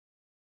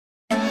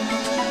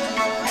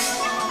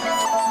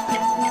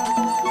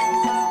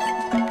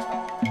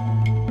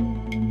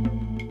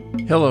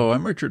Hello,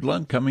 I'm Richard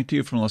Lund coming to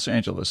you from Los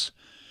Angeles.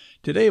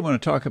 Today I want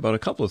to talk about a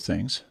couple of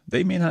things.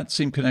 They may not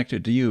seem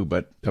connected to you,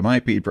 but to my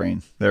pea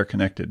brain, they're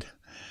connected.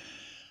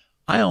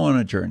 I am on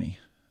a journey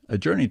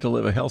to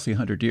live a healthy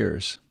 100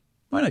 years.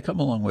 Why not come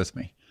along with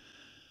me?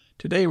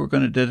 Today we're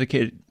going to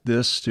dedicate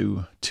this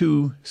to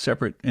two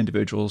separate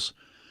individuals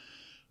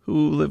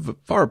who live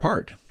far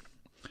apart.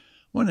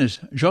 One is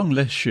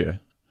Zheng-Li Shi,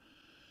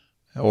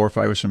 or if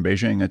I was from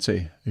Beijing, I'd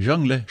say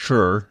Zheng-Li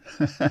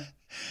Shi.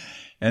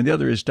 And the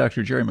other is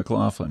Dr. Jerry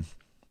McLaughlin.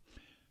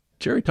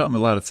 Jerry taught me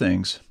a lot of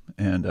things,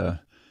 and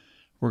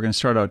we're going to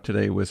start out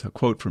today with a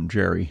quote from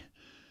Jerry.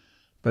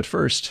 But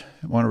first,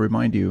 I want to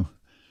remind you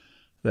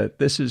that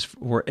this is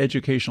for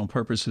educational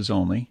purposes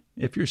only.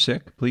 If you're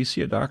sick, please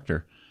see a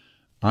doctor.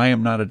 I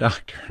am not a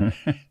doctor.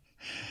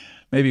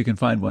 Maybe you can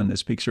find one that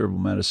speaks herbal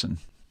medicine.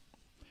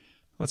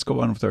 Let's go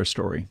on with our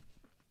story.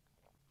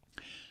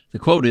 The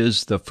quote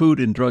is, "The Food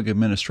and Drug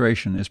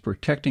Administration is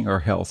protecting our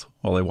health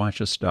while they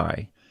watch us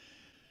die."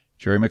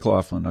 Jerry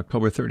McLaughlin,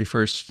 October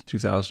 31st,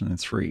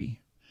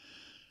 2003.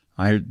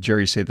 I heard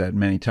Jerry say that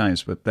many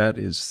times, but that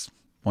is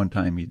one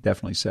time he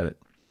definitely said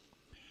it.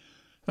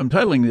 I'm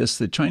titling this,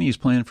 "The Chinese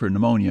Plan for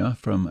Pneumonia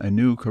from a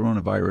New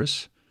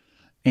Coronavirus,"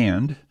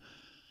 and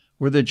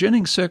 "Were the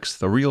Jinning Six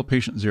the real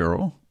patient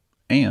zero?"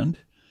 and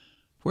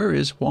 "Where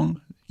is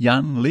Huang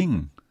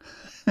Yanling?"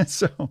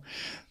 So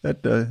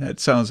that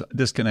sounds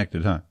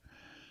disconnected, huh?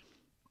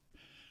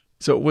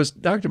 So was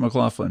Dr.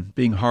 McLaughlin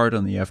being hard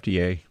on the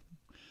FDA?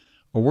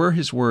 Or were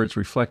his words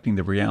reflecting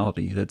the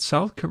reality that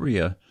South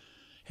Korea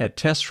had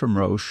tests from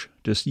Roche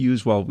to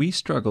use while we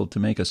struggled to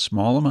make a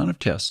small amount of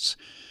tests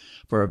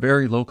for a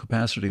very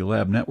low-capacity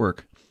lab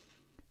network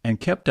and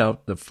kept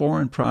out the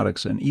foreign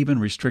products and even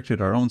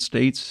restricted our own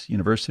states,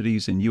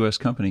 universities, and U.S.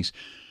 companies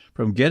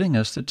from getting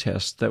us the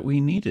tests that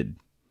we needed?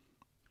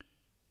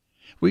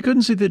 We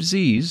couldn't see the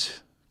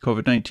disease,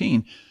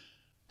 COVID-19,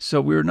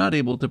 so we were not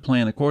able to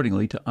plan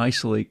accordingly to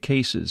isolate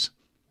cases.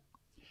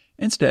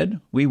 Instead,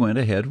 we went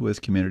ahead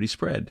with community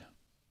spread.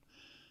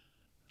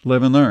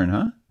 Live and learn,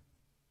 huh?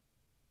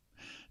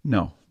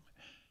 No.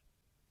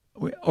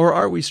 Or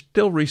are we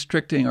still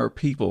restricting our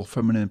people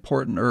from an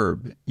important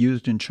herb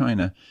used in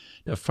China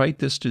to fight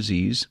this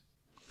disease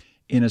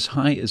in as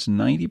high as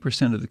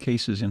 90% of the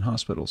cases in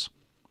hospitals?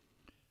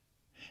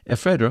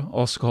 Ephedra,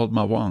 also called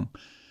mawang,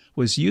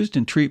 was used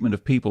in treatment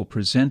of people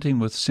presenting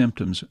with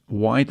symptoms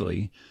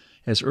widely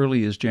as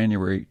early as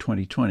January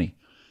 2020.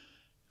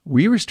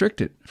 We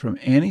restrict it from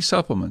any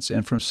supplements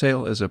and from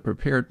sale as a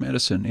prepared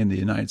medicine in the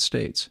United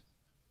States.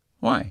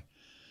 Why?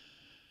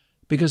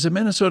 Because a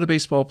Minnesota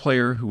baseball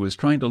player who was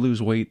trying to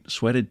lose weight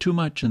sweated too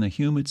much in the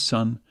humid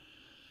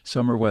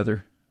summer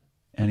weather,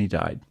 and he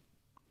died.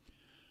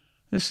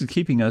 This is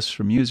keeping us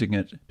from using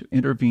it to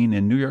intervene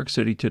in New York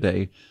City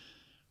today,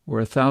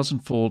 where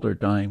 1,000-fold are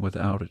dying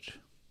without it.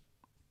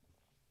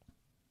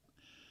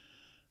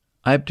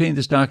 I obtained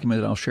this document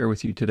that I'll share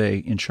with you today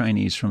in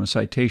Chinese from a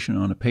citation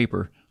on a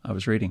paper I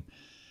was reading,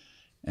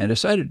 and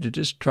decided to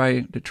just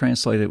try to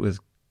translate it with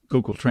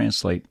Google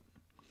Translate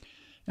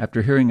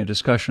after hearing a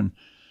discussion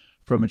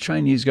from a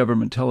Chinese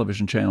government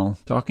television channel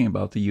talking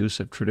about the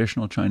use of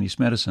traditional Chinese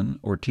medicine,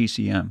 or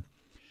TCM,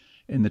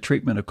 in the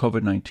treatment of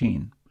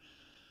COVID-19.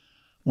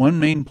 One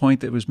main point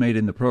that was made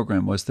in the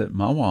program was that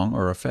mawang,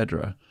 or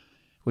ephedra,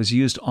 was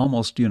used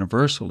almost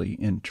universally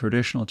in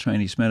traditional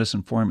Chinese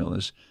medicine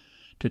formulas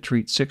to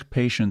treat sick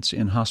patients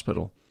in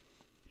hospital,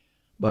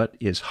 but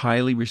is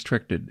highly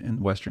restricted in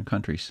Western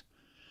countries.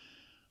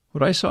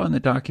 What I saw in the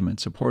document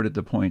supported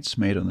the points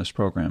made on this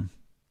program.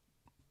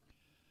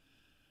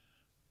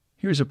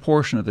 Here's a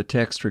portion of the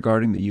text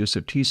regarding the use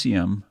of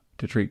TCM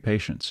to treat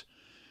patients.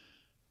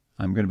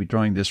 I'm going to be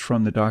drawing this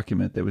from the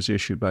document that was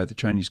issued by the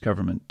Chinese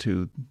government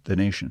to the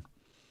nation.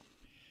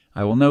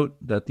 I will note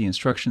that the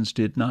instructions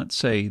did not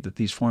say that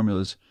these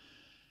formulas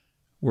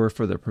were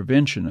for the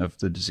prevention of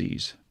the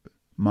disease.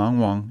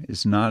 Mawang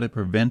is not a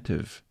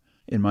preventive,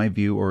 in my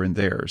view, or in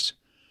theirs.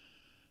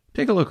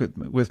 Take a look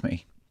with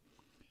me.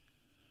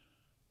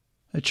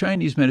 A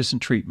Chinese medicine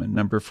treatment,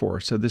 number 4.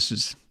 So this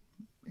is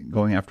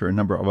going after a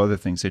number of other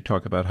things. They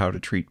talk about how to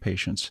treat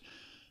patients,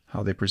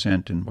 how they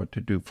present, and what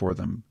to do for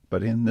them.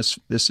 But in this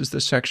is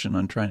the section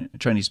on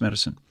Chinese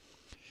medicine.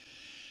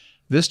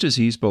 This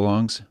disease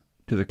belongs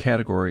to the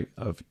category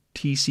of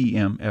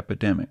TCM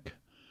epidemic.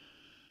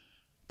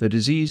 The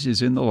disease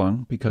is in the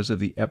lung because of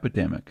the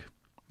epidemic.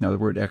 Now, the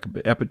word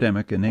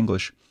epidemic in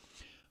English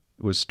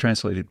was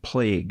translated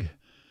plague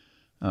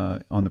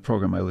on the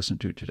program I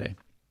listened to today.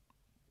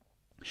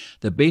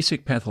 The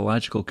basic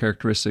pathological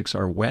characteristics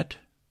are wet,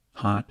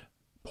 hot,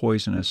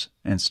 poisonous,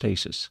 and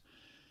stasis.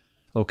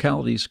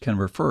 Localities can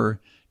refer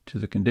to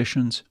the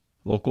conditions,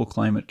 local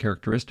climate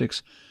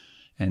characteristics,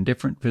 and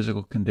different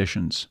physical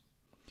conditions.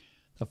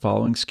 The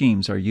following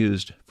schemes are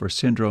used for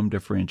syndrome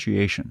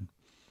differentiation.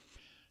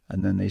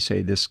 And then they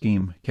say this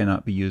scheme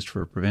cannot be used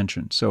for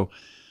prevention. So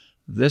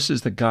this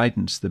is the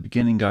guidance, the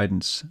beginning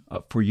guidance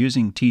for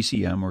using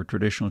TCM, or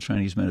traditional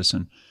Chinese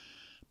medicine,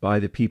 by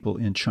the people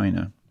in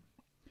China.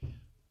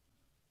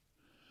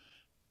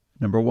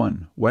 Number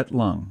 1, wet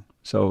lung.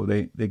 So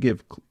they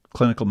give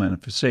clinical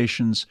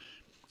manifestations: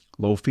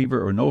 low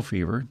fever or no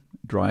fever,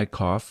 dry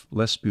cough,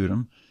 less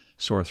sputum,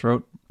 sore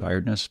throat,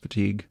 tiredness,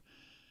 fatigue,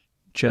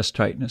 chest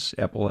tightness,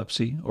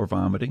 epilepsy or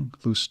vomiting,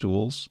 loose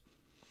stools.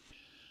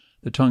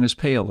 The tongue is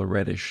pale or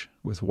reddish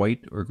with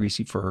white or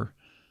greasy fur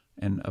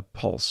and a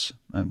pulse.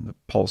 And the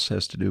pulse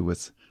has to do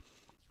with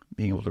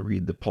being able to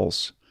read the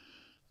pulse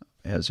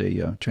as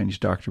a Chinese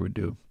doctor would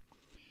do.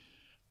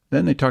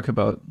 Then they talk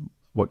about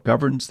what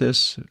governs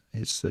this.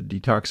 It's the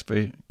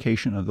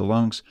detoxification of the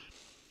lungs.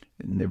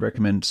 And they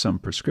recommend some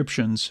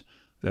prescriptions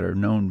that are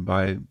known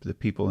by the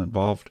people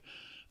involved.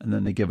 And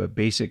then they give a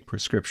basic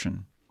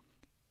prescription.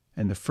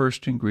 And the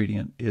first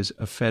ingredient is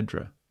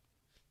ephedra.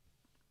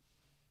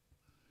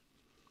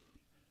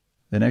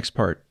 The next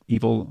part,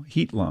 evil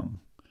heat lung.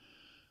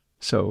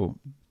 So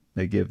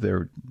they give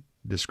their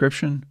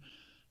description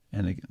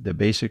and the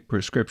basic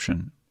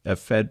prescription,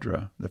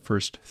 ephedra, the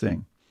first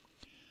thing.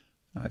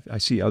 I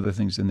see other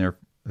things in there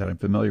that I'm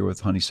familiar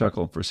with: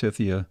 honeysuckle,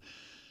 forsythia,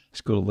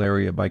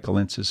 scutellaria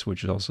bicalensis,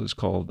 which also is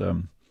called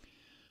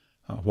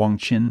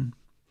huangqin,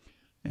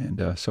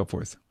 and so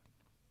forth.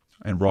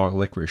 And raw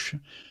licorice,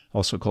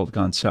 also called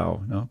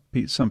gansao. Now,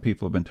 some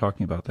people have been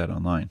talking about that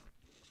online.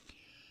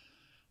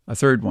 A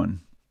third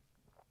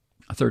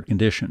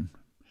condition.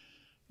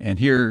 And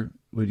here,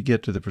 when you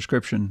get to the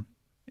prescription,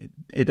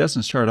 it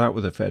doesn't start out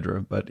with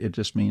ephedra, but it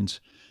just means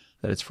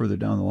that it's further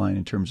down the line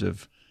in terms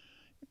of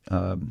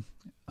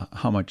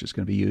how much is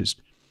going to be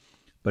used.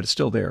 But it's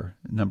still there,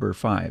 number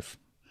 5.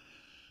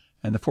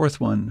 And the fourth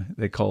one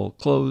they call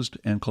closed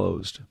and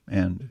closed.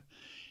 And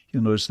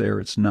you'll notice there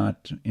it's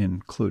not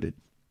included.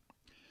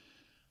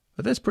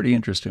 But that's pretty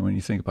interesting when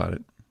you think about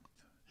it.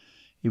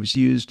 It was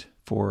used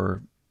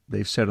for,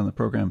 they've said on the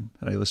program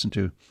that I listened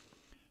to,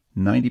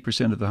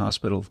 90% of the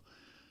hospital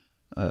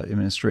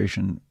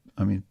administration,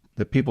 I mean,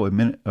 the people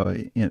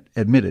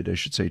admitted, I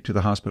should say, to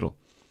the hospital,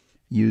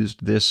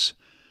 used this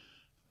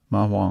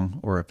mahuang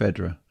or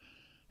ephedra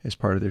as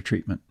part of their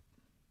treatment.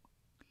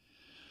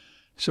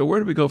 So where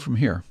do we go from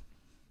here?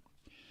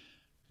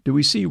 Do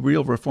we see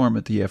real reform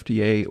at the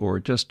FDA, or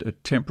just a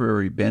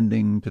temporary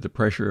bending to the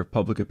pressure of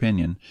public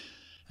opinion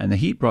and the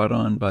heat brought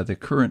on by the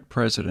current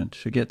president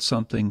to get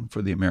something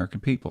for the American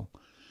people?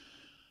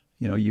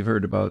 You know, you've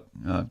heard about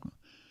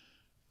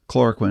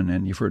chloroquine,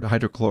 and you've heard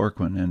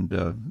hydrochloroquine,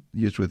 and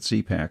used with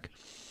Z-Pak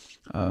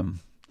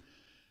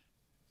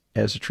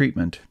as a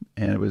treatment,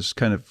 and it was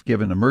kind of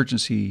given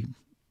emergency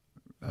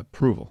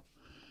approval.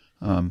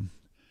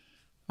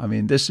 I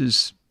mean, this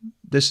is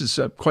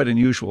quite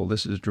unusual.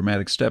 This is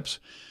dramatic steps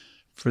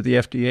for the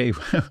FDA.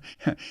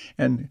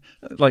 And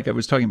like I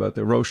was talking about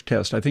the Roche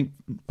test, I think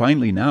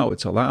finally now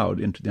it's allowed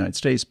into the United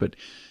States, but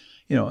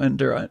you know,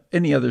 under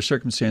any other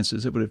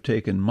circumstances, it would have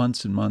taken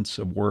months and months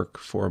of work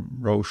for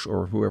Roche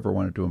or whoever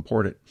wanted to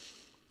import it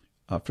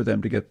for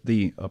them to get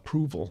the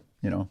approval.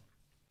 You know,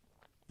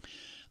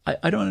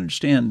 I don't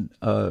understand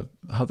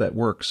how that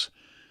works.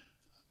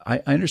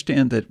 I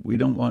understand that we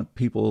don't want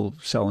people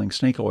selling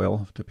snake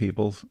oil to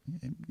people,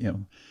 you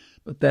know,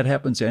 but that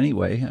happens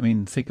anyway. I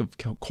mean, think of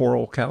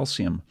coral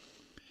calcium.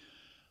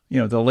 You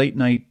know, the late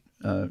night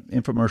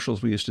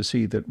infomercials we used to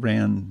see that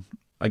ran.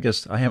 I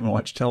guess I haven't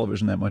watched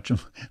television that much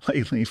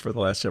lately for the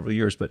last several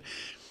years, but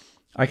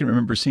I can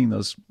remember seeing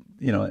those.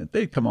 You know,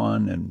 they'd come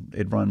on and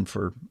they'd run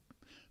for,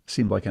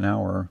 seemed like an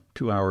hour,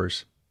 2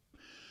 hours.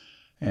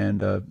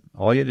 And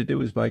all you had to do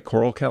was buy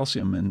coral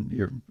calcium and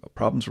your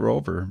problems were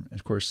over. And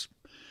of course,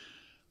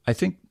 I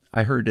think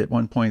I heard at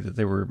one point that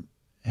they were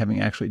having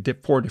actually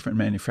 4 different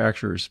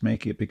manufacturers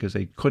make it because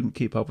they couldn't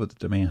keep up with the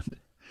demand.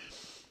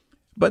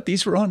 But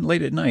these were on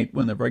late at night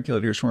when the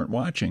regulators weren't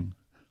watching.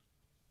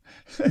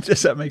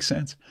 Does that make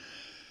sense?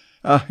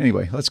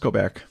 Anyway, let's go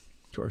back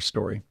to our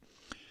story.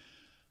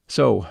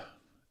 So,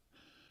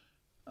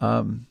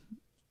 I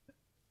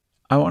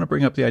want to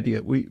bring up the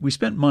idea. We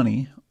spent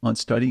money on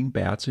studying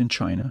bats in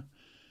China,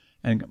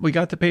 and we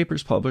got the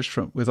papers published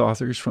with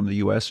authors from the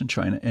U.S. and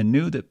China, and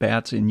knew that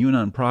bats in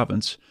Yunnan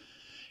Province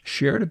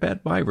shared a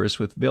bat virus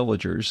with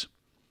villagers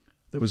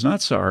that was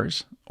not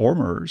SARS or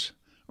MERS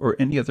or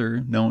any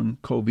other known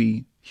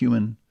COVID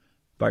human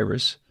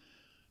virus.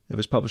 It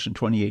was published in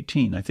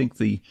 2018. I think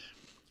the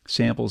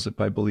samples that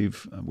I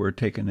believe were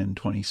taken in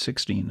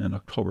 2016 in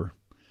October.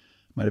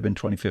 Might have been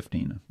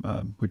 2015,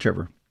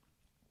 whichever.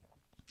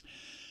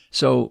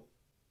 So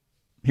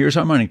here's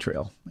our money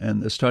trail.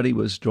 And the study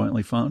was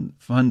jointly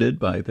funded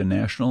by the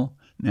National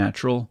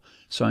Natural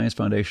Science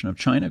Foundation of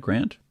China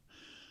grant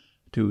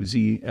to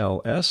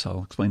ZLS.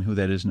 I'll explain who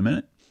that is in a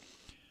minute.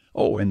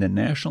 Oh, and the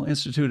National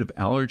Institute of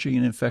Allergy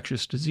and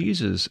Infectious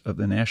Diseases of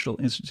the National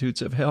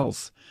Institutes of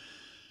Health.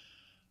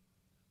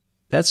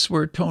 That's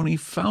where Tony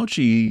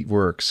Fauci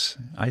works.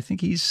 I think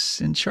he's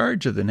in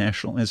charge of the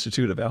National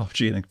Institute of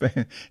Allergy and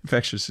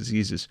Infectious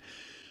Diseases.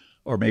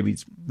 Or maybe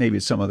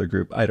it's some other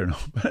group. I don't know.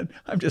 But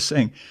I'm just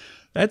saying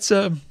that's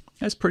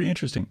pretty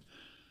interesting.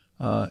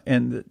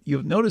 And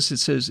you'll notice it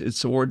says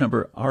it's award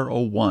number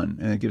R01,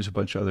 and it gives a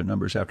bunch of other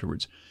numbers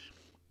afterwards.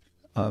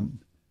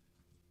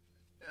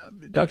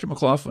 Dr.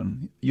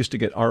 McLaughlin used to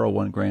get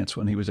R01 grants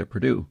when he was at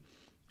Purdue.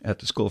 at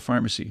the School of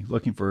Pharmacy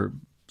looking for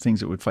things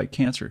that would fight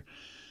cancer.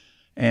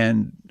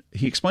 And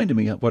he explained to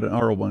me what an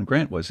R01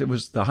 grant was. It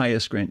was the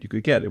highest grant you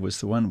could get. It was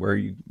the one where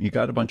you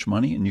got a bunch of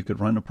money and you could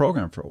run a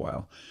program for a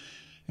while.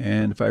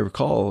 And if I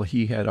recall,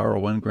 he had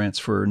R01 grants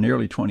for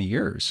nearly 20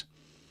 years.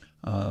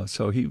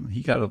 So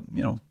he got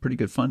pretty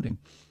good funding.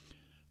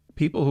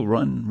 People who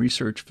run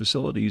research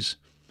facilities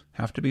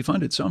have to be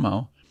funded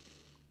somehow.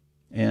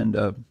 And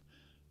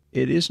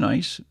it is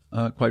nice,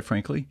 quite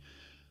frankly,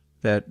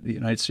 that the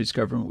United States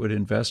government would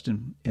invest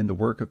in the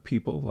work of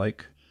people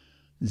like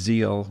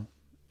ZL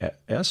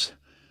Shi.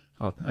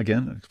 I'll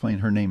again explain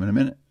her name in a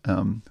minute,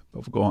 but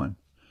we'll go on.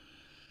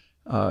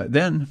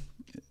 Then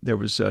there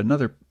was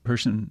another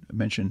person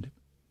mentioned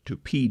to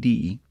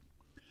PD.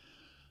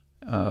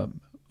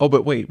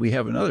 But wait, we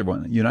have another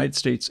one, United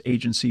States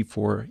Agency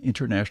for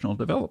International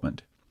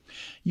Development,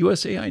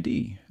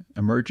 USAID,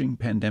 Emerging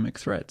Pandemic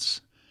Threats,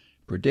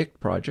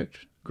 Predict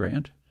Project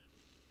grant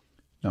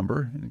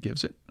number, and it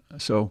gives it.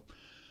 So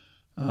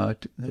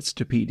that's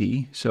to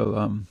PD.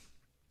 So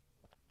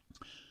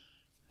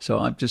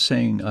I'm just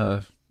saying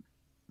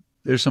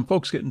there's some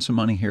folks getting some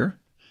money here,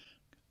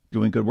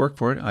 doing good work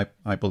for it,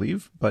 I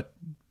believe, but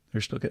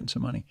they're still getting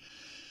some money.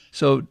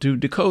 So to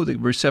decode the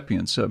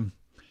recipients, the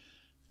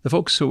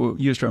folks who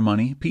used our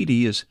money,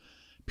 PD is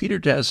Peter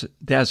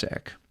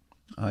Daszak,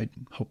 I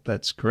hope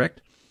that's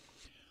correct,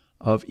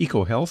 of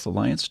EcoHealth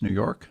Alliance, New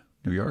York.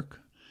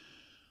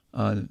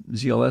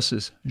 ZLS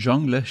is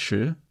Zheng-Li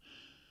Shi,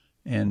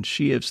 and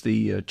she is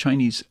the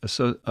Chinese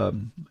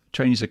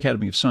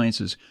Academy of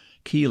Sciences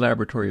Key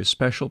Laboratory of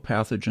Special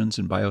Pathogens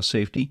and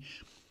Biosafety,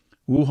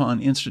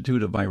 Wuhan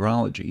Institute of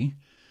Virology.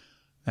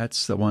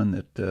 That's the one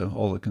that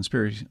all the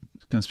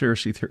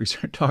conspiracy theories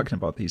are talking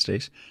about these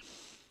days.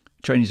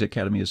 Chinese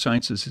Academy of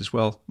Sciences as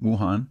well,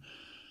 Wuhan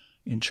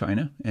in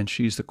China, and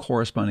she's the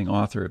corresponding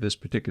author of this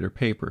particular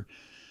paper.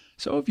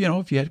 So if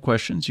you had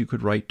questions, you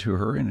could write to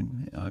her,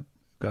 and I've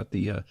got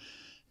the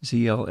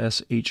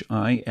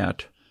zlshi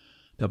at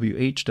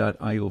wh.iov.cn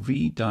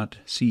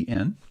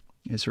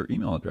is her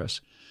email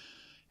address.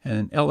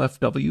 And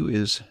LFW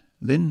is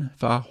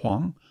Lin-Fa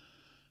Huang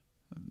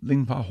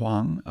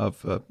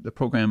of the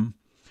program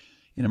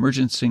in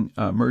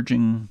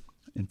emerging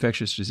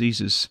infectious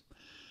diseases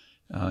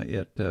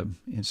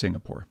in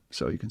Singapore.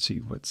 So you can see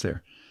what's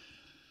there.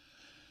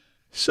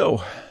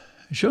 So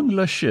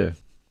Zheng-Li Shi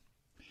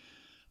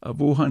of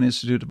Wuhan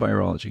Institute of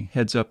Virology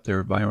heads up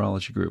their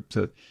virology group.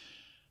 So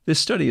this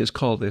study is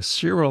called a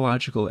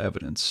serological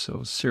evidence. So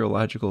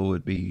serological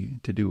would be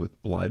to do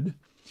with blood.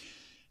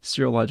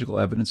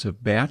 Serological evidence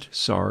of bat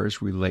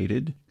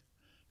SARS-related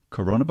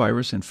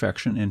coronavirus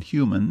infection in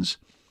humans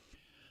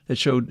that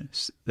showed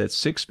that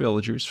 6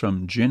 villagers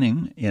from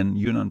Jinning in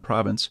Yunnan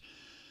Province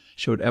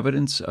showed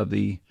evidence of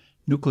the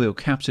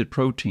nucleocapsid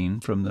protein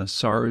from the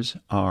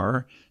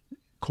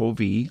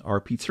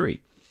SARS-CoV-RP3.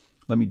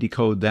 Let me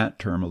decode that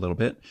term a little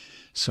bit.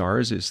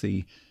 SARS is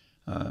the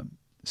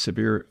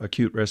severe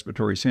acute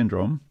respiratory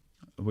syndrome,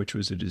 which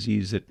was a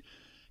disease that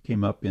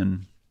came up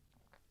in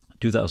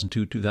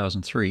 2002,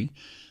 2003.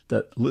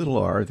 The little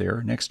r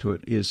there next to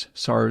it is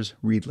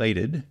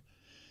SARS-related,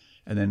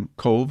 and then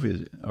CoV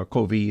is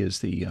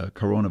the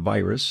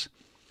coronavirus,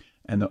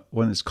 and the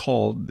one that's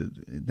called,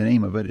 the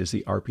name of it is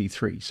the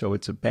RP3. So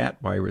it's a bat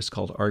virus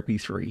called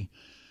RP3,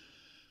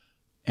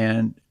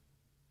 and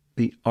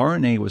the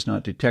RNA was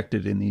not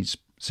detected in these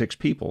 6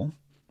 people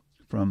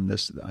from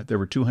this. There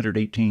were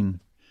 218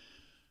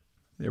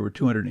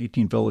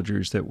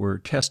 villagers that were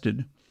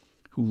tested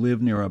who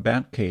lived near a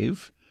bat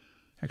cave,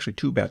 actually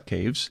 2 bat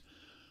caves.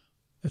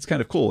 That's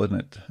kind of cool, isn't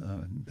it?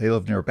 They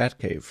live near a bat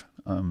cave.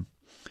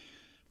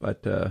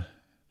 But I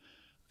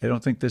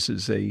don't think this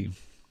is a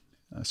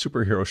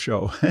superhero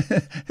show.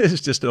 This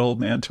is just an old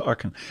man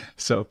talking.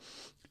 So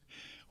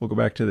we'll go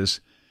back to this.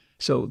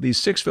 So these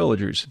 6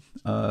 villagers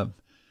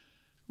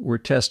were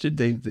tested.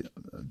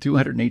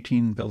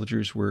 218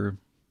 villagers were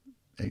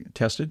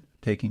tested,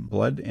 taking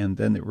blood, and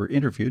then they were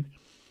interviewed.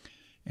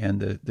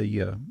 And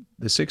the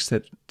 6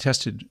 that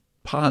tested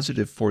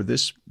positive for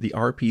the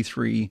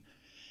RP3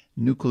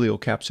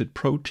 nucleocapsid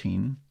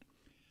protein,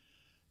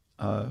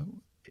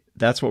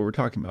 that's what we're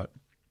talking about.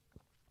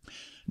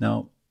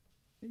 Now,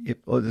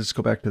 let's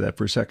go back to that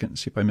for a second and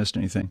see if I missed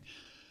anything.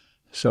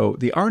 So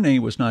the RNA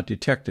was not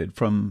detected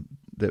from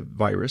the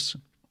virus.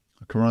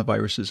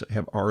 Coronaviruses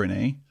have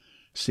RNA,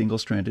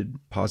 single-stranded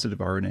positive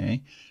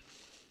RNA,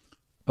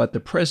 but the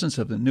presence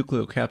of the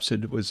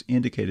nucleocapsid was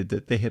indicated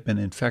that they had been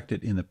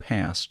infected in the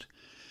past.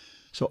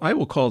 So I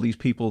will call these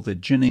people the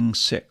Jinning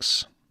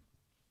Six.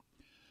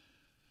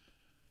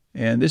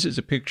 And this is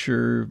a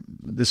picture,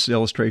 this is an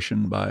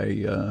illustration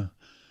by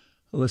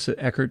Alyssa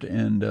Eckert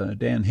and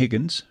Dan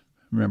Higgins.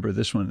 Remember,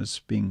 this one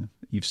is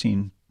you've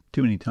seen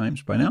too many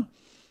times by now.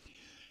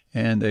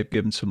 And they've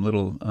given some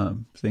little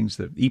things,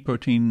 the E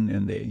protein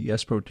and the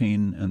S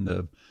protein and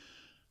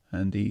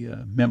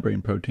the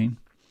membrane protein.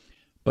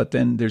 But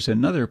then there's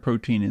another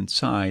protein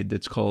inside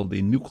that's called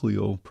the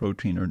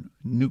nucleoprotein or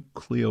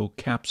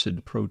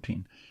nucleocapsid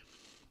protein.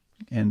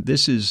 And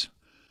this is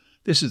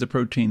the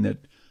protein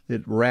that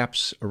it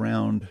wraps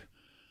around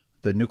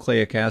the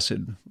nucleic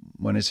acid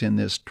when it's in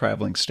this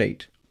traveling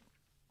state.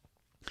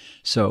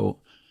 So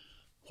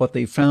what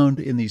they found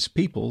in these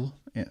people,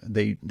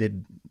 they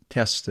did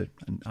tests that,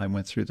 and I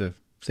went through the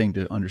thing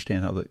to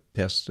understand how the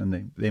tests,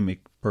 and they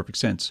make perfect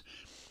sense.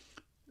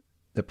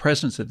 The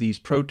presence of these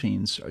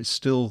proteins is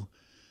still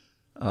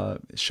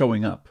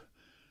showing up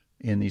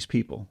in these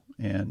people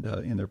and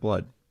in their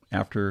blood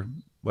after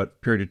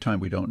what period of time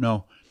we don't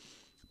know.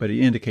 But it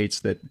indicates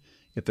that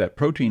if that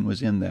protein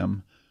was in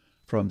them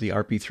from the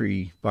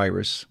RP3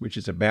 virus, which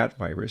is a bat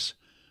virus,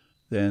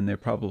 then there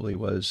probably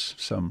was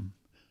some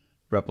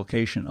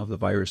replication of the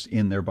virus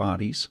in their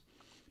bodies.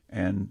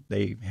 And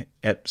they,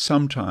 at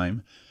some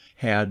time,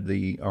 had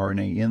the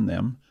RNA in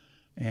them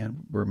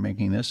and were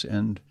making this.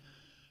 And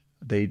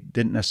they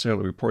didn't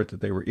necessarily report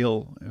that they were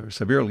ill or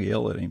severely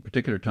ill at any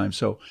particular time.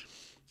 So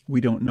we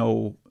don't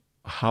know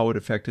how it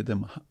affected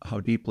them,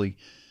 how deeply.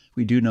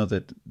 We do know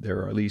that there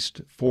are at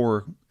least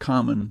 4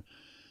 common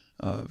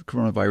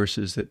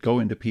coronaviruses that go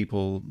into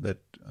people, that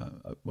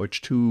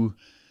which 2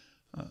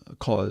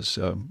 cause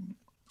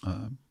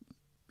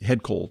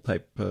head cold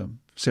type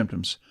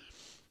symptoms.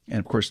 And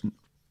of course,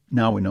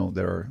 now we know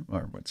there are,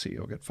 or let's see,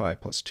 I'll get 5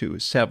 plus 2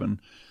 is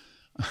 7.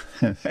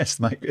 That's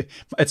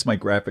my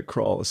graphic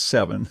crawl is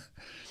 7.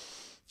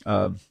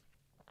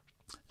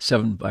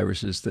 7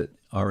 viruses that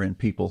are in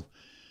people,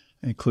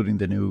 including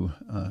the new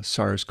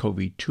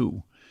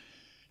SARS-CoV-2.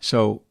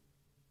 So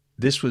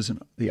this was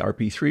the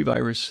RP3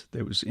 virus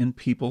that was in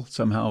people.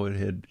 Somehow it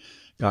had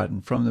gotten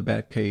from the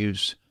bat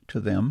caves to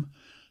them.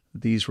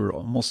 These were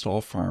almost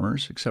all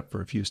farmers, except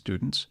for a few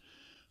students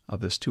of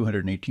this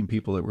 218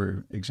 people that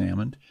were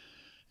examined.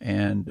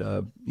 And,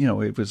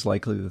 it was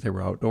likely that they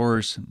were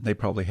outdoors. They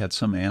probably had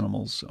some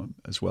animals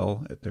as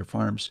well at their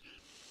farms.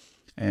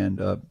 And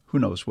who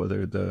knows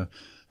whether the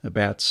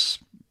bats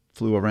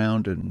flew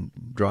around and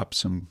dropped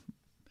some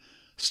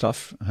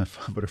stuff,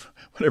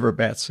 whatever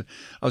bats.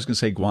 I was going to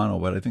say guano,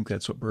 but I think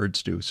that's what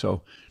birds do.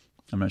 So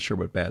I'm not sure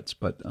what bats,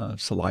 but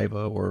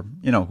saliva or,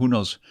 who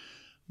knows,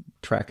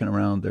 tracking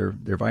around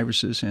their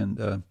viruses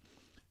and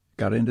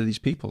got into these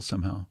people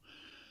somehow.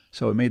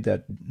 So it made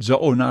that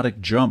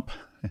zoonotic jump.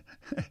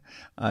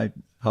 I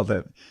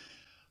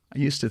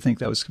used to think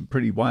that was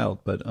pretty wild,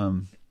 but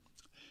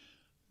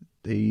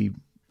the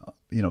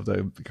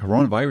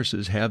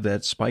coronaviruses have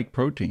that spike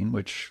protein,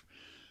 which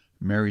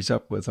marries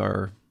up with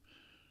our,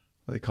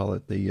 what they call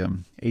it, the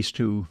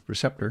ACE2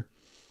 receptor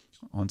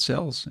on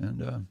cells,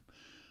 and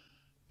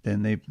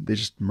then they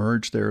just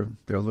merge their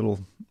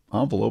little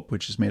envelope,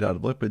 which is made out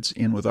of lipids,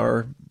 in with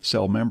our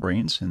cell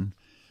membranes, and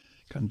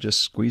kind of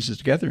just squeezes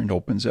together and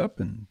opens up,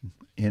 and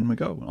in we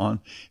go, on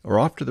or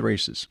off to the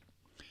races.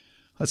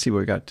 Let's see what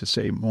we got to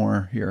say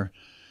more here.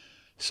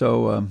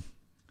 So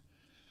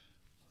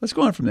let's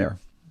go on from there.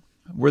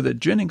 Were the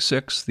Jinning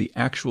Six the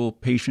actual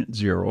patient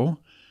 0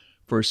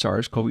 for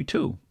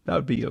SARS-CoV-2? That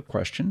would be a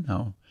question.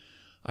 Now,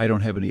 I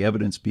don't have any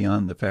evidence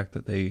beyond the fact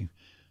that they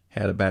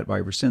had a bat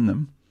virus in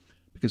them,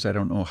 because I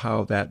don't know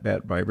how that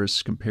bat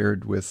virus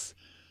compared with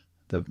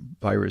the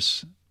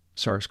virus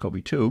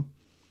SARS-CoV-2.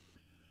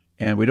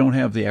 And we don't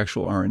have the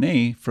actual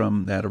RNA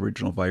from that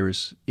original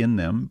virus in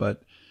them,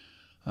 but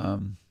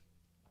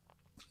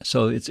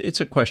so it's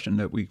a question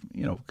that we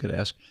could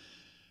ask.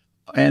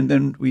 And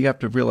then we have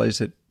to realize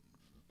that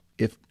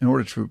if in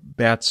order for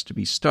bats to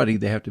be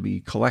studied, they have to be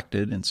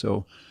collected, and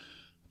so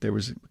there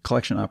was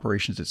collection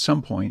operations at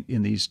some point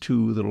in these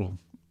 2 little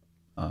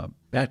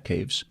bat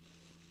caves.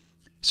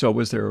 So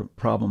was there a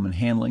problem in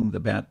handling the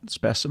bat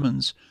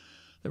specimens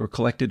that were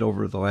collected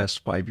over the last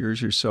 5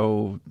 years or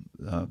so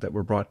that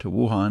were brought to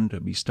Wuhan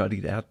to be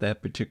studied at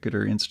that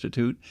particular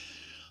institute?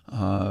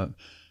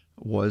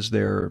 Was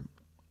there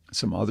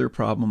some other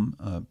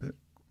problem,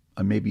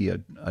 maybe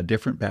a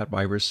different bat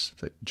virus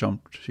that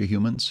jumped to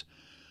humans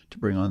to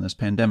bring on this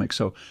pandemic?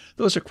 So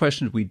those are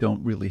questions we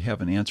don't really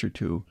have an answer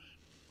to.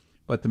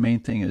 But the main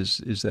thing is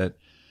that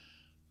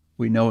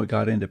we know it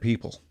got into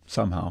people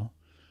somehow.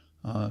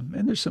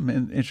 And there's some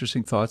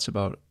interesting thoughts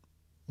about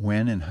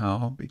when and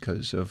how,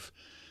 because of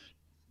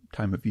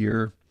time of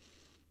year.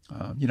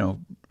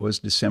 Was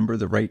December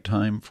the right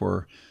time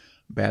for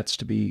bats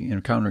to be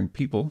encountering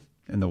people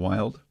in the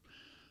wild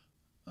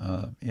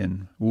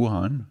in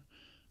Wuhan,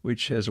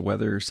 which has a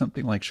weather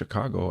something like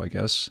Chicago, I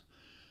guess,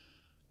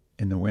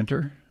 in the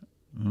winter?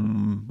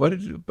 What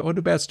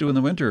do bats do in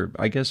the winter?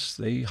 I guess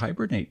they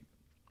hibernate.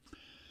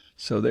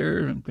 So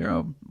they're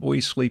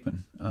always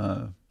sleeping.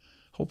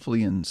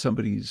 Hopefully in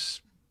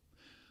somebody's,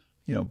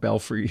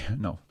 belfry.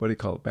 No, what do you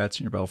call it? Bats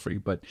in your belfry.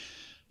 But,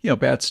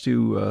 bats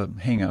do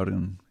hang out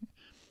in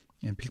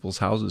people's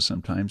houses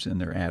sometimes, in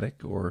their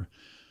attic or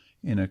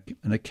in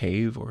a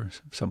cave or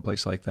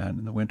someplace like that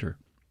in the winter.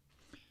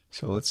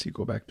 So let's see,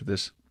 go back to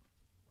this.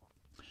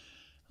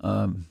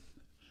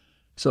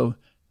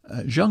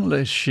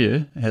 Zheng-Li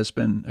Shi has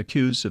been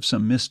accused of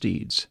some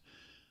misdeeds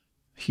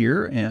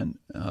here and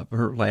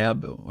her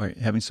lab or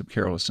having some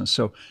carelessness.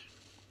 So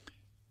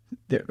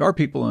there are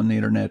people on the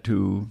internet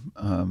who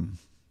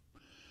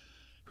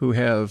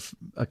have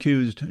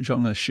accused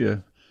Zheng-Li Shi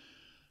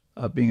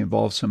being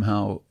involved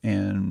somehow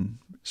in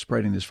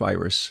spreading this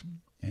virus.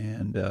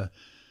 And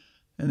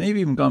they've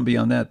even gone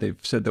beyond that. They've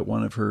said that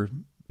one of her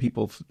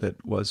people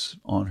that was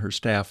on her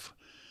staff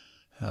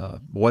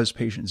was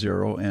patient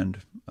zero and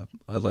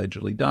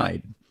allegedly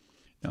died.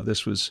 Now,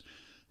 this was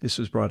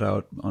brought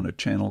out on a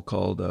channel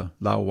called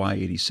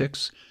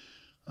Lao-Y86,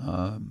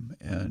 and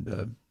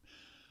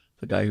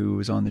the guy who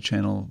was on the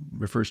channel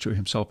refers to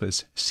himself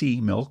as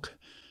C-Milk.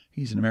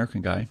 He's an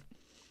American guy.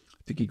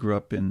 I think he grew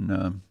up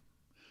in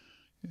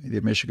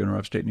either Michigan or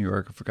upstate New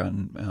York. I've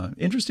forgotten.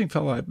 Interesting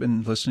fellow. I've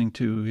been listening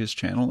to his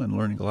channel and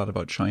learning a lot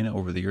about China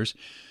over the years.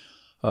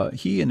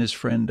 He and his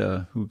friend,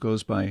 who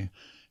goes by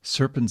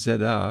Serpent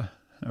ZA,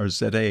 or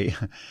ZA,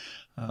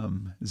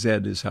 Z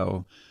is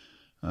how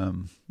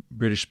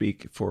British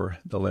speak for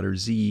the letter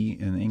Z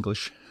in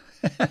English,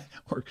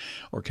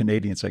 or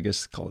Canadians, I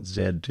guess, call it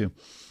Z too.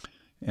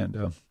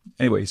 And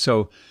anyway,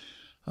 so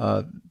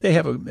they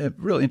have a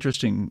real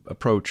interesting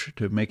approach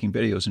to making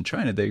videos in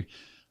China. They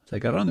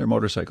got on their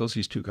motorcycles,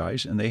 these two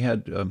guys, and they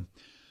had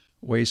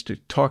ways to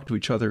talk to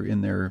each other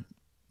in their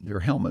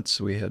helmets.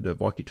 So we had a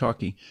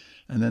walkie-talkie,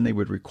 and then they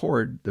would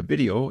record the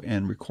video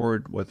and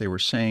record what they were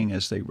saying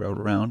as they rode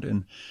around.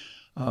 And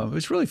it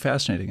was really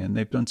fascinating, and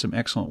they've done some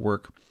excellent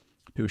work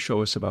to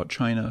show us about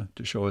China,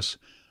 to show us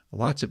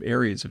lots of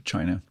areas of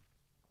China,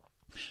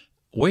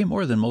 way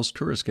more than most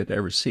tourists get to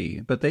ever see.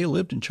 But they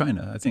lived in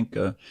China. I think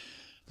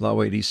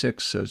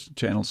Lao-86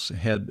 channel's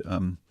head,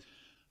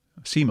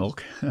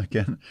 C-Milk,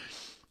 again,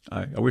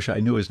 I wish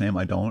I knew his name.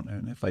 I don't.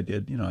 And if I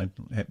did,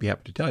 I'd be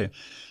happy to tell you.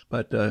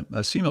 But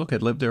C-Milk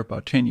had lived there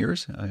about 10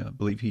 years. I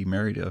believe he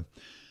married a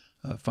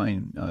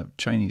fine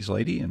Chinese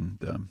lady,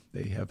 and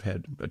they have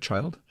had a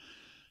child.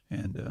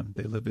 And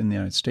they live in the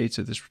United States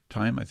at this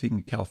time, I think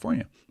in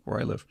California, where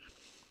I live.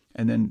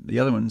 And then the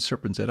other one,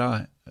 Serpent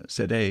ZA,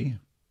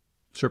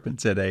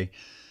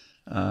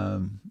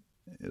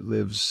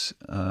 lives,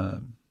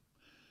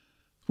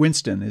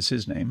 Winston is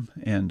his name,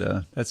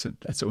 and that's a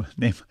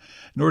name,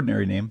 an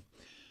ordinary name,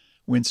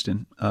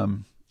 Winston.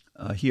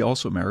 He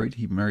also married.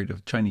 He married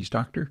a Chinese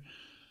doctor,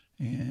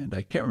 and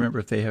I can't remember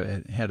if they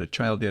had a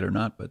child yet or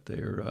not, but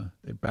they're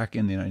back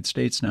in the United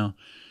States now.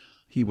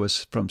 He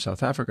was from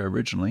South Africa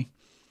originally,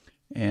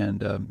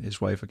 and his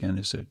wife, again,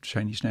 is a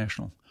Chinese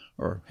national,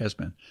 or has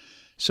been.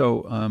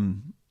 So,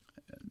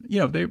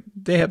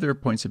 they have their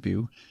points of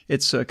view.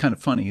 It's kind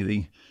of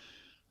funny.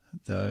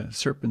 The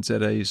Serpent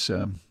ZA's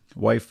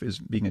wife, is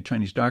being a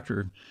Chinese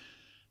doctor,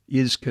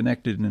 is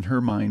connected in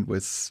her mind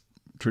with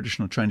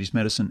traditional Chinese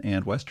medicine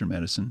and Western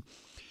medicine.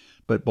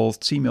 But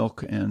both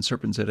C-Milk and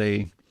Serpent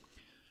ZA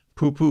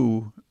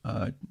poo-poo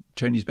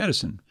Chinese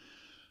medicine.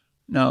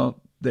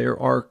 Now, there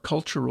are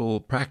cultural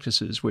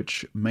practices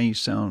which may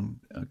sound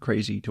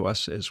crazy to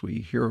us as we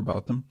hear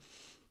about them.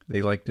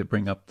 They like to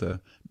bring up the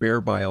bear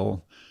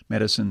bile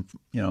medicine,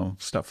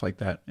 stuff like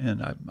that.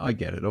 And I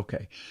get it,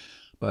 okay.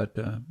 But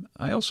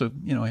I also,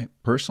 I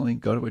personally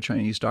go to a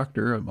Chinese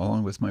doctor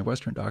along with my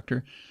Western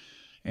doctor,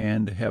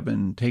 and have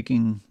been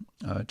taking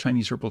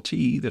Chinese herbal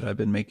tea that I've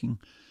been making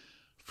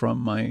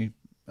from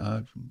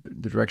the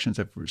directions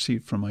I've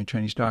received from my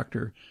Chinese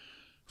doctor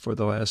for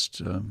the last,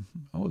 at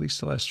least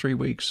the last 3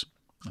 weeks,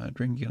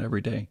 drinking it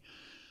every day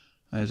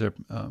as a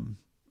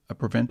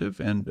preventive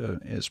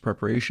and as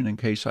preparation in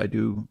case I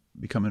do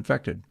become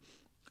infected.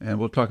 And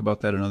we'll talk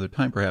about that another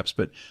time perhaps,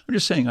 but I'm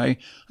just saying I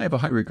have a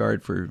high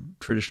regard for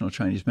traditional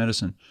Chinese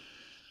medicine,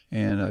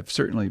 and I've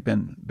certainly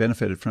been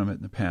benefited from it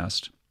in the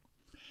past.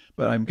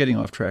 But I'm getting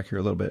off track here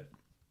a little bit.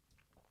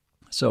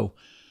 So,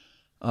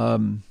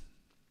 Zheng-Li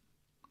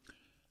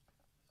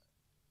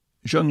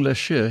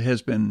Shi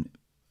has been,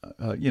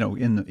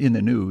 in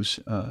the news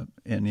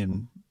and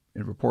in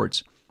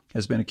reports,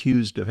 has been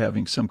accused of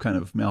having some kind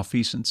of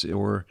malfeasance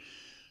or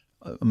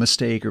a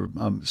mistake or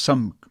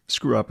some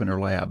screw up in her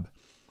lab.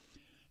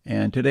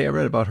 And today I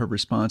read about her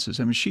responses.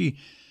 I mean, she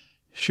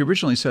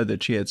originally said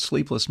that she had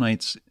sleepless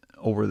nights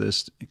over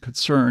this,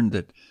 concerned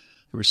that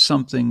there was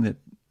something that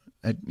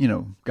had,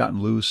 gotten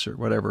loose or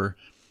whatever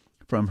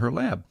from her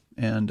lab.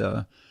 And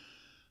I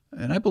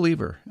believe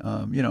her.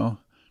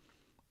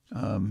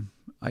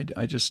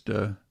 I just,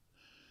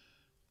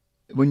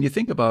 when you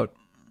think about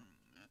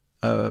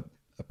a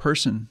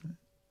person,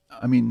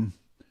 I mean,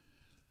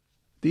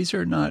 these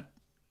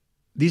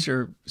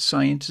are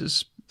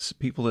scientists,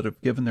 people that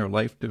have given their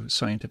life to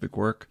scientific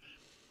work.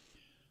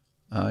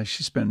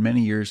 She spent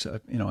many years,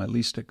 at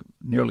least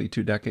nearly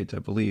 2 decades, I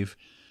believe,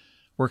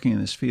 working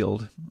in this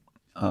field.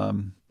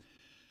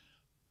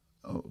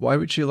 Why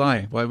would she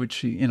lie? Why would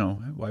she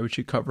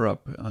cover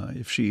up?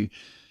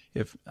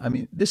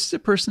 This is a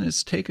person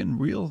that's taken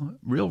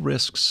real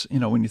risks.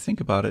 When you think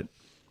about it,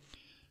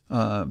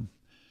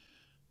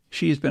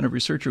 she has been a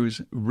researcher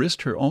who's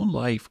risked her own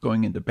life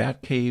going into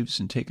bat caves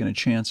and taken a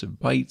chance of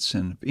bites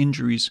and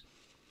injuries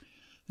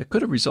that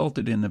could have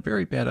resulted in a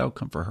very bad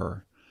outcome for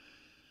her.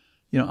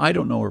 I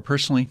don't know her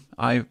personally.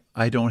 I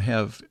don't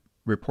have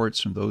reports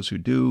from those who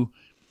do,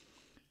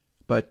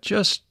 but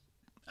just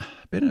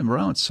been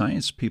around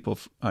science people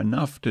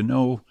enough to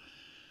know,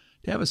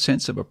 to have a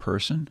sense of a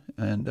person,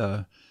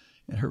 and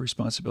and her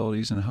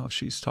responsibilities and how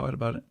she's taught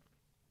about it.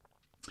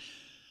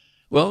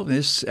 Well,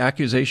 this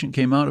accusation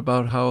came out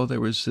about how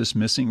there was this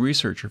missing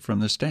researcher from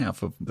the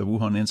staff of the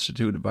Wuhan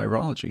Institute of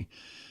Virology.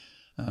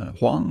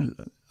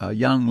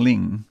 Yang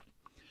Ling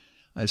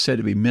is said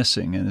to be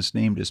missing and is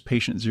named as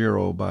patient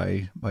 0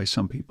 by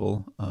some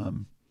people.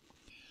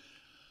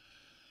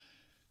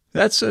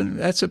 That's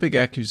a big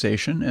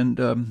accusation,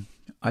 and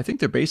I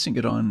think they're basing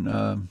it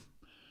on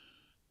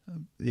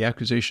the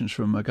accusations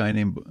from a guy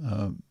named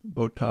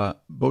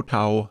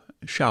Botao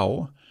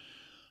Xiao,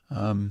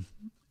 and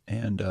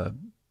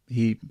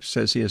he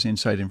says he has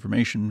inside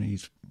information. He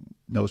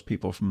knows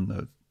people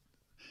from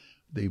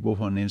the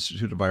Wuhan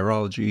Institute of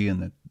Virology,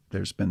 and that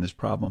there's been this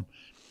problem.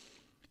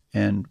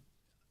 And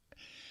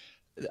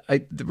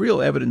the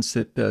real evidence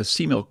that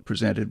C-Milk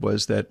presented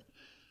was that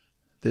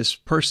this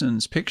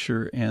person's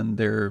picture and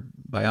their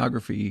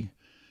biography,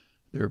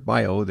 their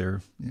bio,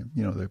 the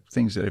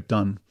things that they've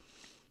done,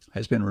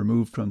 has been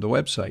removed from the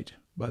website,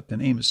 but the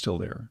name is still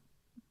there.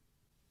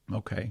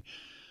 Okay.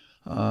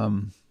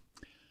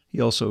 He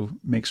also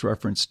makes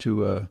reference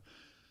to a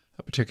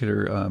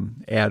particular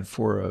ad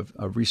for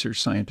a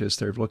research scientist.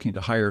 They're looking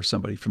to hire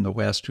somebody from the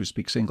West who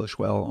speaks English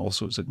well,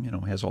 also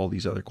has all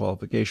these other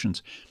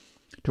qualifications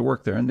to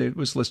work there. And it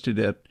was listed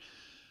at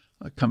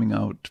coming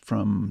out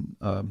from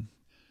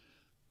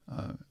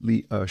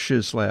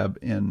Shi's lab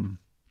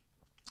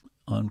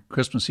on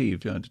Christmas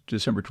Eve,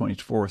 December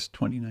 24th,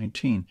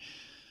 2019.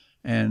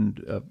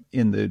 And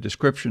in the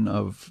description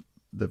of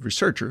the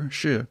researcher,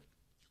 Shi,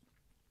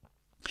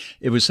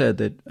 it was said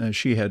that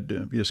she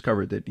had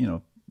discovered that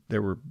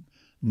there were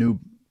new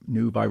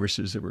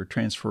viruses that were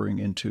transferring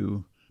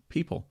into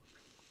people.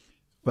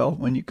 Well,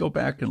 when you go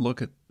back and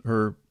look at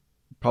her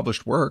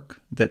published work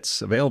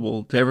that's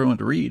available to everyone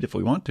to read if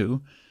we want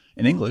to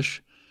in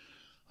English,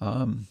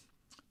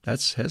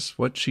 that's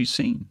what she's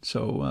seen.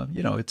 So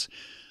it's,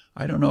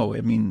 I don't know.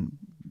 I mean,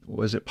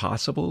 was it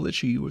possible that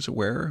she was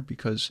aware?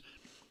 Because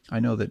I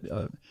know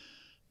that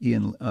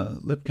Ian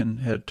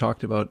Lipkin had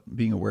talked about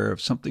being aware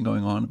of something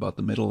going on about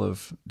the middle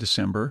of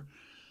December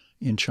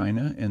in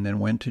China, and then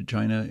went to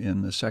China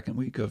in the second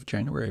week of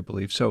January, I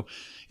believe. So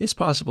it's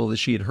possible that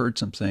she had heard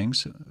some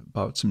things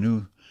about some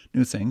new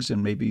things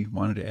and maybe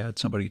wanted to add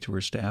somebody to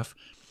her staff.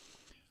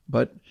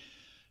 But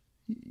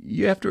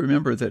you have to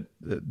remember that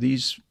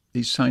these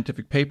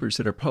scientific papers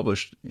that are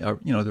published are,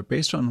 they're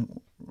based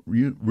on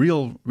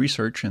real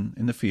research in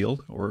the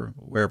field or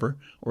wherever,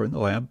 or in the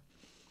lab.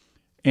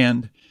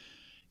 And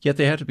yet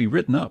they had to be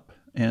written up.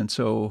 And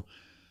so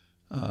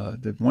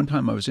the one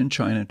time I was in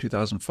China in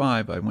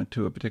 2005, I went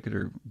to a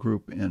particular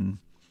group in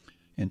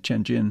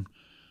Tianjin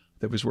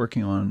that was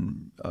working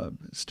on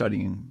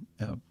studying,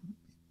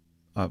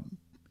 the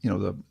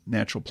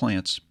natural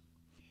plants.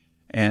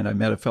 And I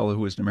met a fellow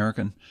who was an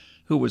American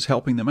who was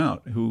helping them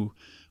out, who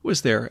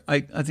was there. I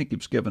think he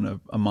was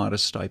given a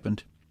modest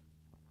stipend.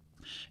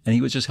 And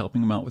he was just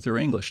helping them out with their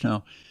English.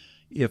 Now,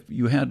 if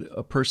you had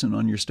a person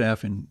on your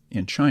staff in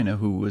China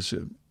who was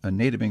a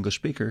native English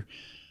speaker,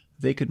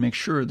 they could make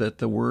sure that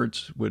the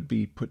words would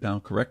be put down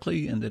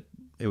correctly and that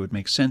it would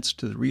make sense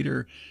to the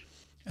reader,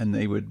 and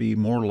they would be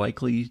more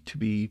likely to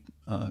be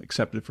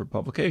accepted for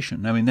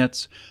publication. I mean,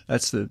 that's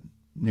the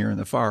near and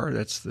the far.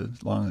 That's the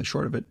long and the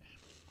short of it.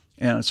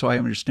 And so I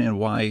understand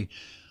why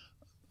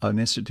an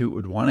institute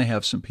would want to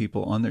have some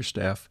people on their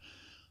staff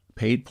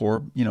paid for,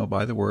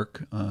 by the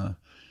work,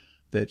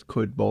 that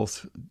could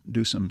both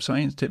do some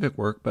scientific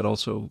work, but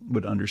also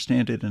would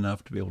understand it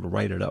enough to be able to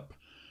write it up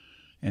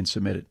and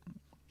submit it.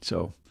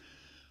 So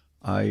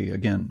I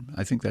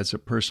think that's a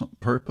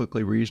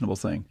perfectly reasonable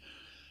thing.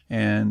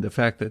 And the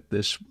fact that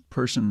this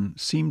person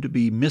seemed to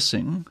be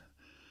missing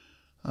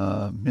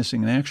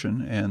in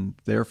action, and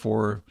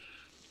therefore,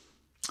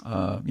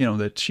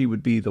 that she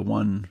would be the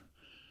one.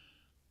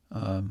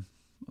 Well,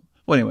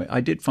 anyway, I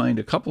did find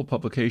a couple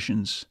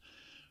publications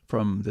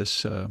from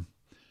this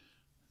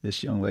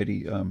young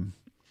lady,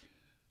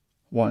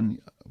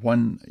 one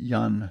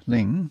Yan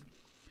Ling.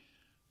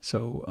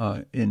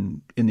 So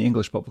in the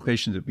English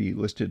publications, it'd be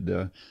listed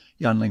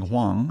Yanling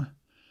Huang.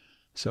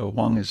 So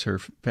Huang is her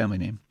family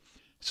name.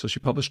 So she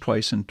published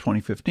twice in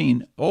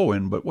 2015. Oh,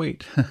 but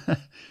wait.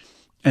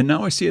 And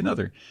now I see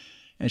another.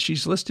 And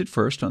she's listed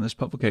first on this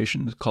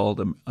publication called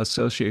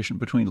Association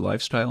Between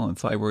Lifestyle and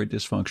Thyroid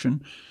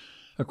Dysfunction,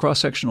 a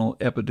cross-sectional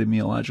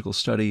epidemiological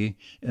study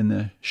in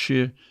the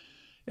Shi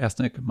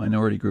ethnic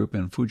minority group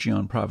in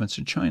Fujian province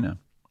in China.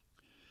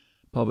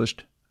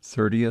 Published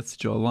 30th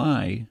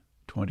July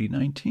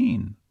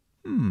 2019.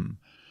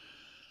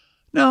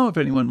 Now, if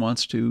anyone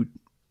wants to,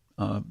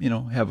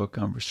 have a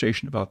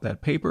conversation about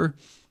that paper,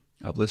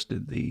 I've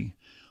listed the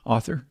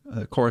author,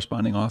 the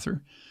corresponding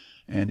author,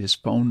 and his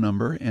phone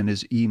number and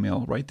his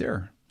email right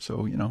there.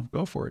 So,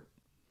 go for it.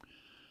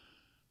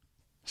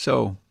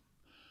 So,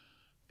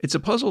 it's a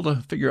puzzle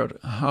to figure out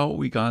how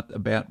we got a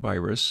bat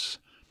virus,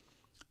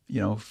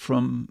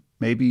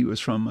 maybe it was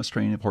from a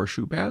strain of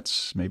horseshoe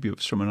bats, maybe it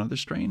was from another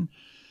strain.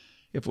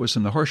 If it was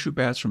from the horseshoe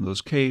bats from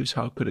those caves,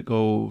 how could it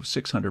go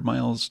 600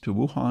 miles to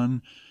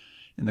Wuhan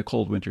in the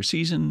cold winter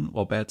season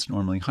while bats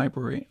normally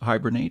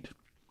hibernate.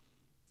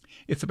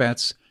 If the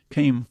bats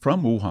came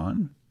from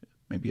Wuhan,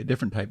 maybe a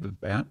different type of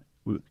bat,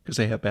 because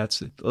they have bats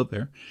that live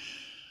there,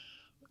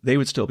 they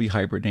would still be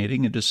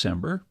hibernating in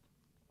December.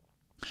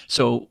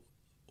 So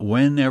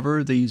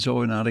whenever the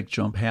zoonotic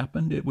jump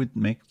happened, it would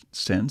make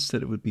sense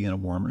that it would be in a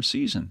warmer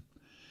season.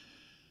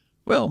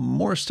 Well,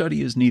 more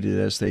study is needed,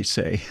 as they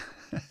say.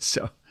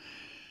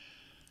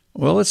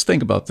 Well, let's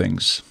think about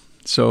things.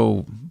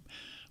 So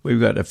we've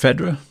got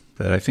ephedra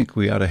that I think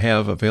we ought to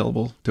have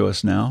available to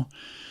us now.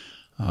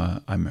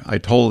 I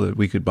told that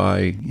we could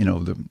buy,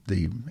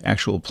 the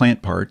actual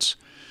plant parts,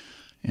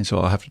 and so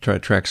I'll have to try to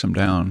track some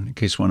down in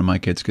case one of my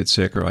kids gets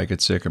sick, or I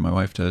get sick, or my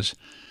wife does.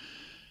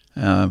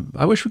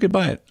 I wish we could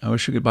buy it. I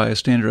wish we could buy a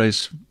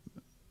standardized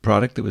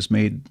product that was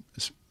made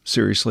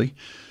seriously.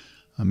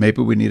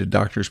 Maybe we need a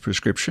doctor's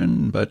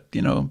prescription, but,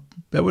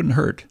 that wouldn't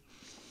hurt.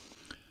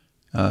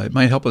 It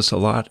might help us a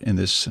lot in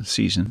this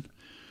season,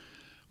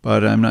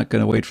 but I'm not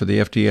going to wait for the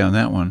FDA on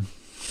that one.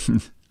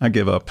 I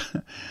give up.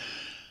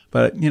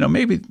 But,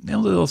 maybe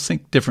they'll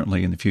think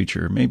differently in the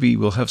future. Maybe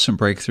we'll have some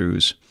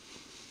breakthroughs.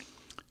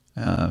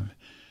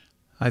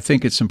 I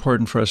think it's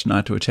important for us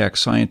not to attack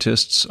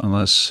scientists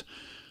unless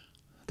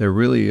they're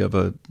really of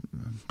a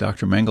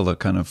Dr. Mengele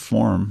kind of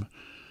form,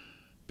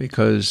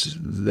 because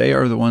they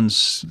are the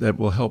ones that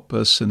will help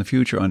us in the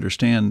future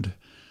understand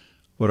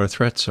what our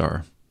threats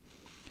are.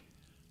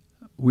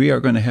 We are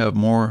going to have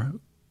more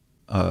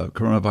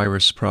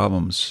coronavirus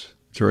problems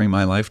during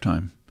my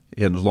lifetime,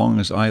 as long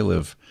as I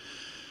live.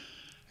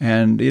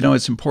 And,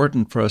 it's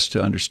important for us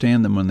to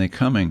understand them when they're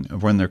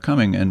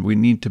coming, and we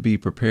need to be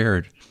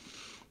prepared.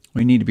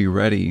 We need to be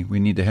ready. We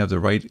need to have the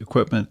right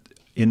equipment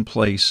in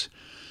place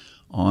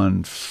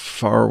on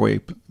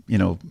faraway,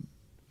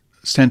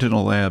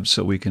 sentinel labs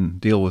so we can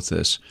deal with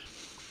this.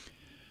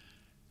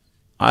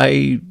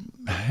 I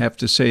have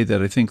to say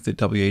that I think the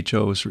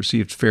WHO has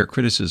received fair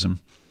criticism,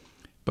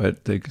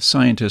 but the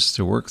scientists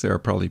who work there are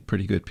probably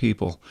pretty good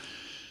people.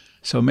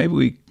 So maybe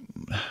we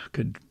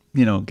could,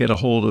 get a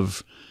hold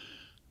of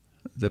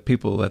the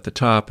people at the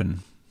top and,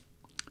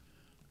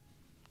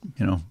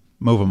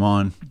 move them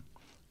on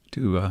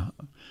to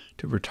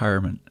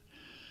retirement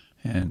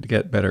and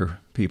get better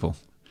people.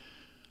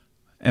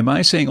 Am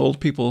I saying old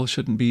people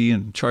shouldn't be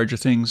in charge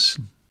of things?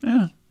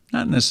 Not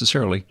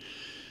necessarily,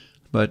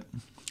 but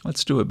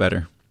let's do it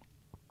better.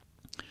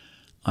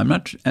 I'm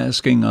not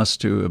asking us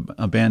to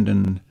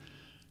abandon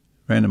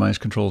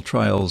randomized controlled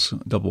trials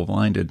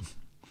double-blinded,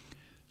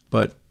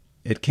 but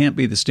it can't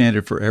be the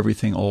standard for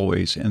everything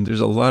always, and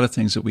there's a lot of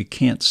things that we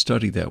can't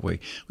study that way.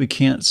 We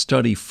can't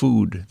study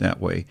food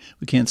that way.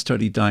 We can't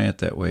study diet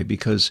that way,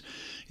 because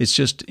it's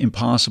just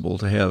impossible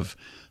to have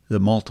the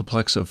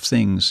multiplex of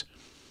things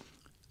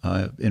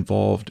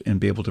involved and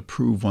be able to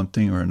prove one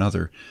thing or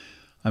another.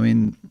 I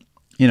mean,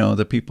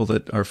 the people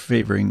that are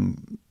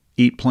favoring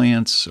eat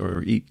plants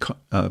or eat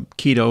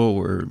keto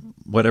or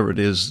whatever it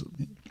is,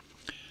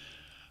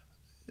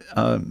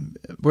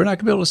 we're not going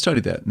to be able to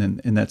study that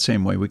in that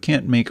same way. We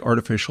can't make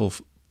artificial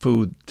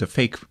food to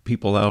fake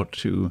people out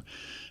to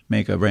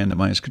make a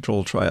randomized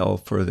control trial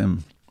for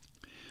them.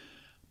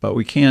 But what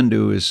we can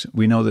do is,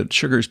 we know that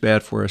sugar is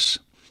bad for us.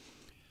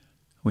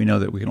 We know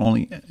that we can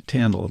only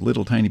handle a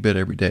little tiny bit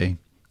every day.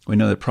 We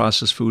know that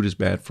processed food is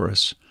bad for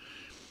us.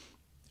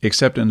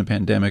 Except in the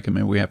pandemic,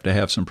 we have to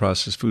have some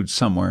processed food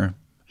somewhere.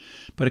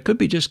 But it could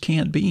be just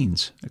canned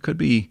beans. It could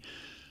be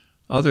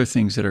other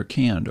things that are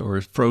canned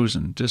or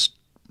frozen. Just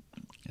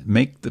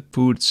make the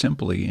food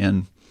simply.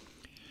 And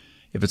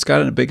if it's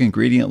got a big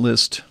ingredient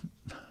list,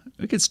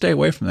 we could stay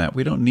away from that.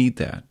 We don't need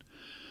that.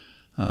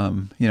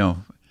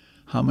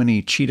 How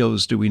many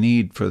Cheetos do we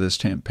need for this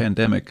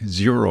pandemic?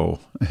 0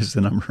 is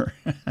the number.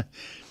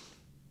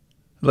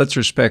 Let's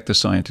respect the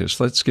scientists.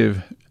 Let's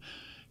give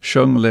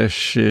Zheng-Li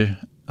Shi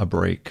a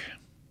break.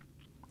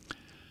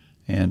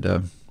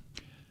 And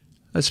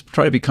let's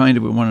try to be kind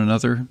to one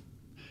another.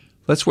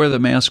 Let's wear the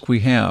mask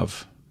we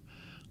have,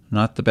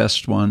 not the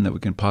best one that we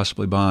can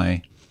possibly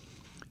buy.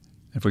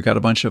 If we got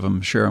a bunch of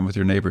them, share them with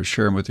your neighbors,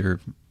 share them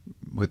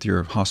with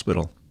your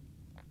hospital.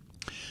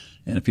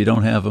 And if you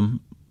don't have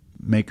them,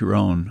 make your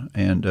own.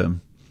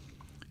 And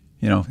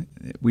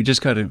we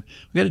got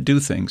to do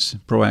things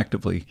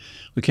proactively.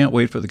 We can't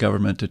wait for the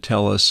government to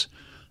tell us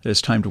that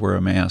it's time to wear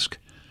a mask.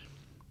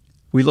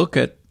 We look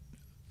at,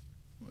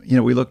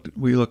 we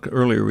looked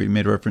earlier. We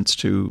made reference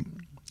to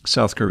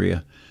South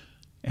Korea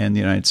and the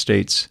United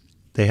States.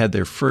 They had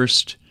their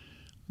first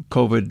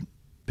COVID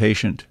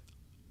patient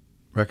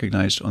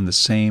recognized on the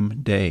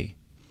same day.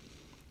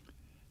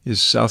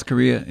 Is South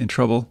Korea in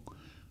trouble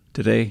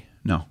today?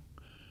 No.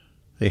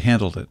 They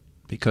handled it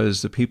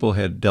because the people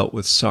had dealt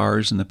with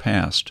SARS in the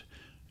past,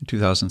 in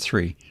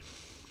 2003,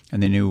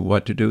 and they knew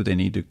what to do. They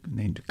need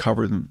to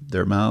cover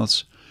their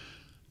mouths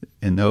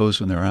and nose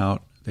when they're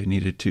out. They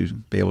needed to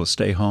be able to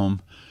stay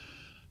home.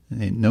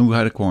 And they knew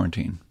how to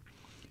quarantine.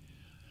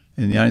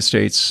 In the United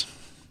States,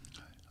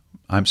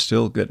 I'm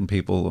still getting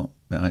people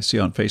that I see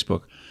on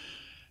Facebook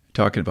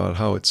talking about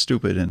how it's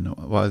stupid and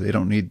why they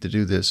don't need to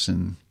do this.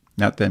 And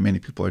not that many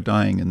people are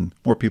dying, and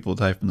more people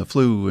die from the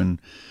flu, and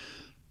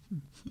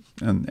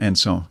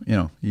so,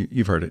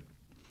 you've heard it.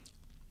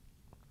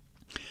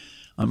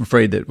 I'm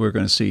afraid that we're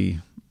going to see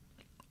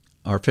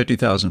our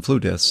 50,000 flu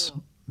deaths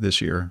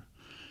this year.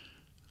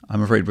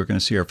 I'm afraid we're going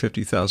to see our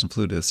 50,000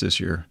 flu deaths this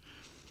year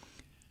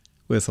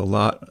with a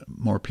lot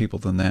more people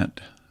than that.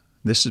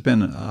 This has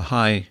been a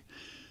high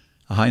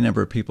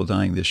number of people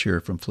dying this year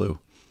from flu.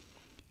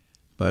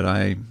 But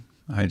I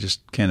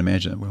just can't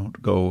imagine that we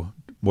won't go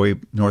way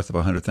north of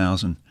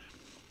 100,000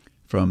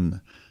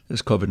 from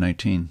this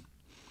COVID-19.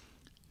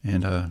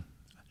 And I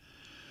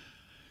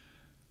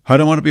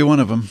don't want to be one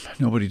of them.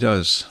 Nobody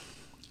does.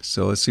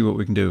 So let's see what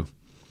we can do.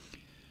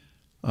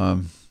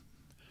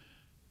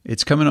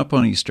 It's coming up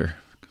on Easter,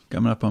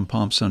 coming up on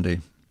Palm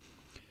Sunday.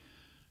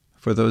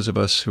 For those of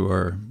us who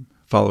are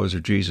followers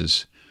of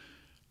Jesus,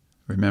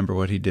 remember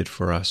what he did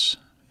for us.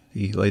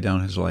 He laid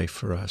down his life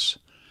for us.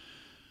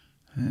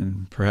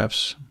 And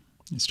perhaps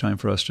it's time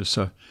for us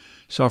to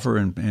suffer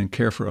and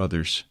care for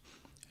others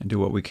and do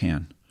what we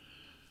can.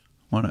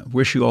 I want to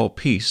wish you all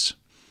peace,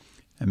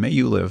 and may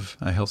you live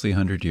a healthy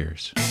 100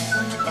 years.